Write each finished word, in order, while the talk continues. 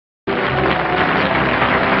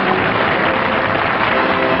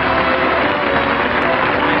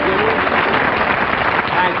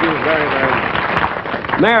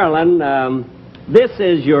Marilyn, this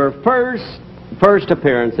is your first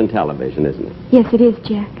appearance in television, isn't it? Yes, it is,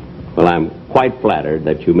 Jack. Well, I'm quite flattered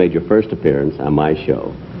that you made your first appearance on my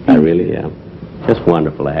show. I really am. Just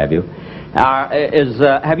wonderful to have you.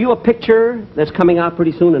 Have you a picture that's coming out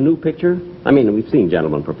pretty soon, a new picture? I mean, we've seen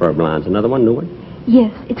Gentlemen Prefer Blondes. Another one, new one?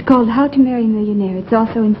 Yes, it's called How to Marry a Millionaire. It's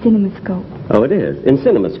also in CinemaScope. Oh, it is? In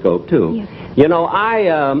CinemaScope, too? Yes. You know,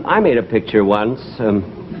 I made a picture once.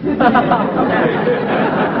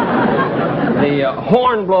 The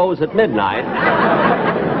horn blows at midnight.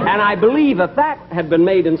 And I believe if that had been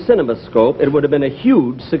made in CinemaScope, it would have been a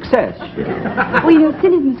huge success. Well, you know,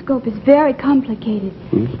 CinemaScope is very complicated.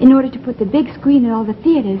 In order to put the big screen in all the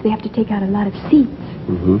theaters, they have to take out a lot of seats.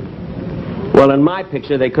 Well, in my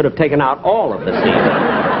picture, they could have taken out all of the seats.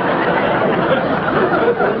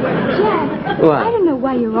 Jack, What? I don't know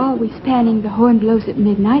why you're always panning The Horn Blows at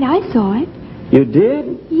Midnight. I saw it. You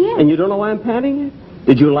did? Yes. And you don't know why I'm panning it?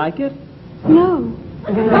 Did you like it? No.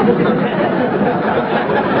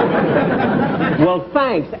 Well,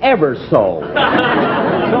 thanks ever so.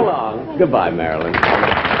 So long. Goodbye, Marilyn.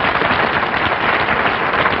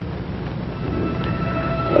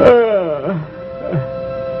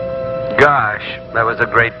 Gosh, that was a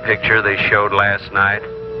great picture they showed last night.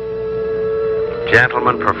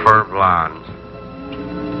 Gentlemen Prefer Blondes.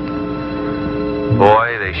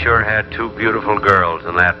 Boy, they sure had two beautiful girls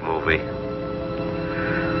in that movie.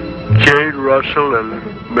 Jane Russell and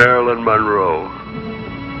Marilyn Monroe.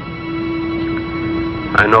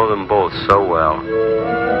 I know them both so well.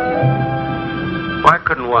 Why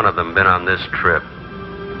couldn't one of them been on this trip?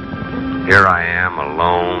 Here I am,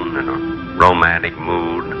 alone, in a romantic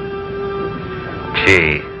mood.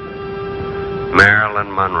 Gee,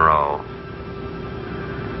 Marilyn Monroe.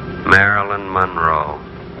 Marilyn Monroe.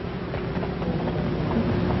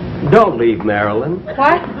 Don't leave, Marilyn.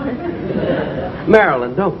 What?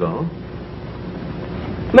 Marilyn, don't go.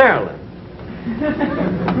 Marilyn.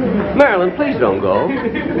 Marilyn, please don't go.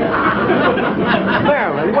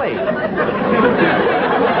 Marilyn, wait.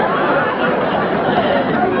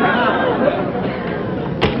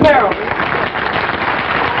 Marilyn.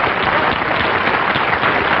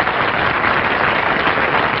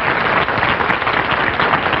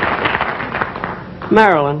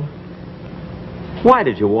 Marilyn, why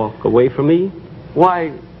did you walk away from me?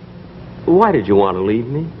 Why did you want to leave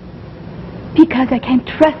me? Because I can't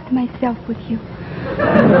trust myself with you.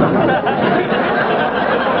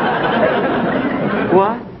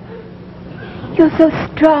 What? You're so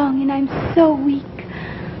strong and I'm so weak.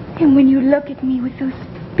 And when you look at me with those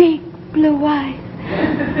big blue eyes,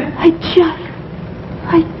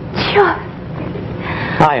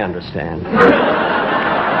 I understand.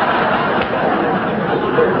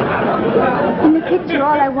 In the picture,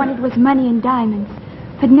 all I wanted was money and diamonds.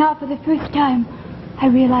 But now, for the first time, I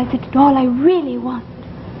realize that all I really want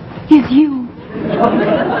is you.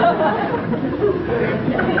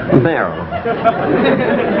 Meryl.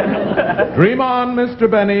 Dream on, Mr.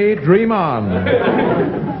 Benny, dream on.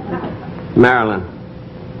 Marilyn.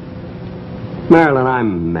 Marilyn,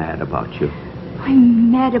 I'm mad about you.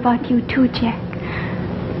 I'm mad about you, too, Jack.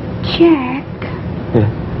 Jack. Yeah.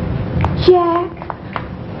 Jack.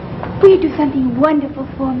 Will you do something wonderful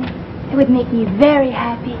for me? It would make me very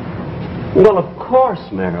happy. Well, of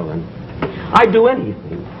course, Marilyn. I'd do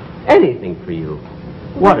anything. Anything for you.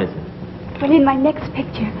 What is it? Well, in my next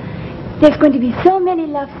picture, there's going to be so many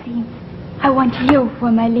love scenes. I want you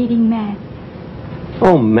for my leading man.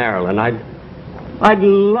 Oh, Marilyn, I'd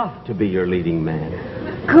love to be your leading man.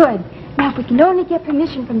 Good. Now, if we can only get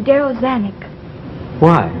permission from Darryl Zanuck.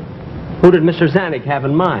 Why? Who did Mr. Zanuck have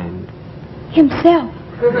in mind? Himself.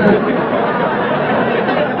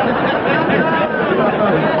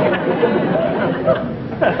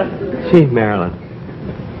 Gee, Marilyn,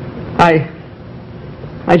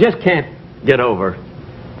 I just can't get over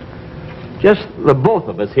just the both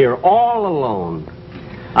of us here all alone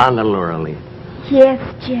on the Lurley. Yes,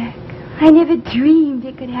 Jack. I never dreamed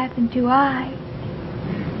it could happen to I.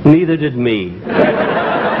 Neither did me.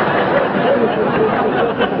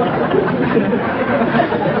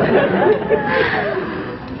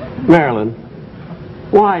 Marilyn,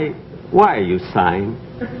 why are you sighing?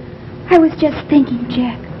 I was just thinking,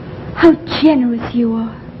 Jack, how generous you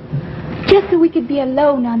are. Just so we could be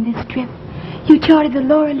alone on this trip, you chartered the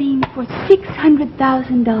Laureline for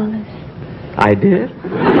 $600,000. I did?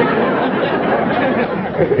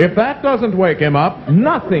 If that doesn't wake him up,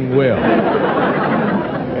 nothing will.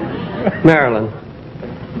 Marilyn,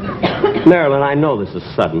 I know this is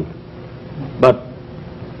sudden, but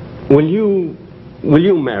will you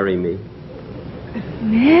marry me?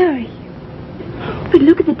 Marry? But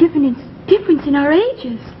look at the difference in difference in our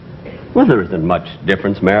ages. Well, there isn't much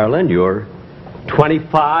difference, Marilyn. You're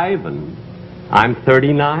 25 and I'm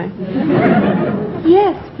 39.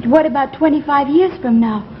 Yes, but what about 25 years from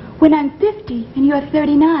now, when I'm 50 and you're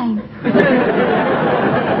 39?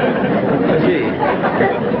 Gee,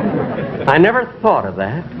 I never thought of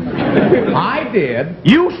that. I did.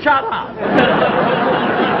 You shut up!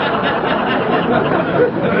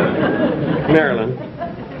 Marilyn,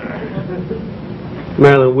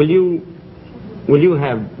 will you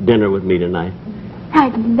have dinner with me tonight?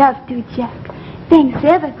 I'd love to, Jack. Thanks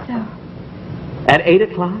ever so. At 8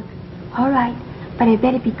 o'clock? All right, but I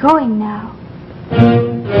better be going now.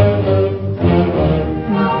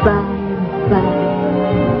 Bye-bye, baby.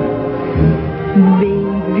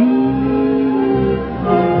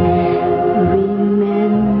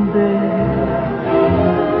 Remember,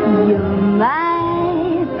 you're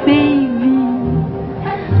my baby.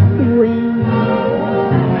 When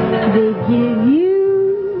they give you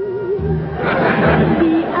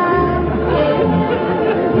the eye,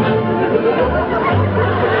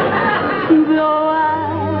 though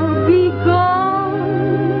I'll be gone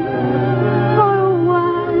for a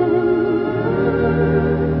while,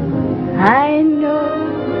 I know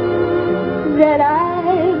that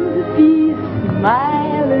I'll be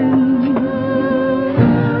smiling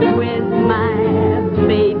with my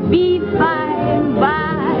baby by and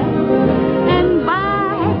by, and by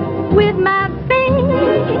with my baby.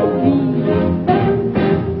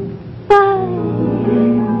 Bye.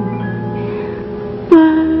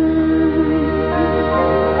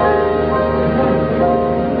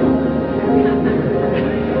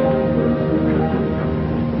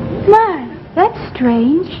 My, that's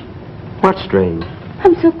strange. What's strange?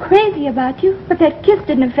 I'm so crazy about you, but that kiss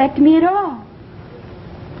didn't affect me at all.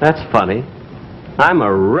 That's funny. I'm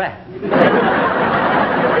a wreck. See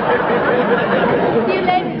you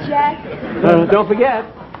later, Jack. Don't forget.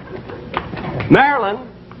 Marilyn,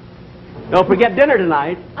 don't forget dinner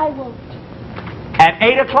tonight. I won't. At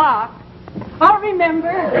 8 o'clock. I'll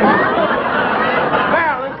remember.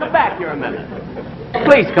 Marilyn, come back here a minute.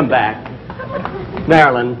 Please come back.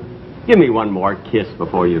 Marilyn, give me one more kiss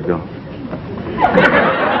before you go.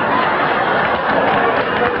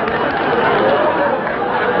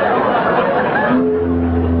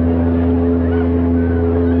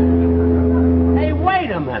 Hey,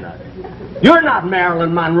 wait a minute. You're not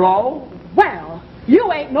Marilyn Monroe. Well,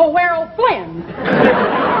 you ain't no Errol Flynn.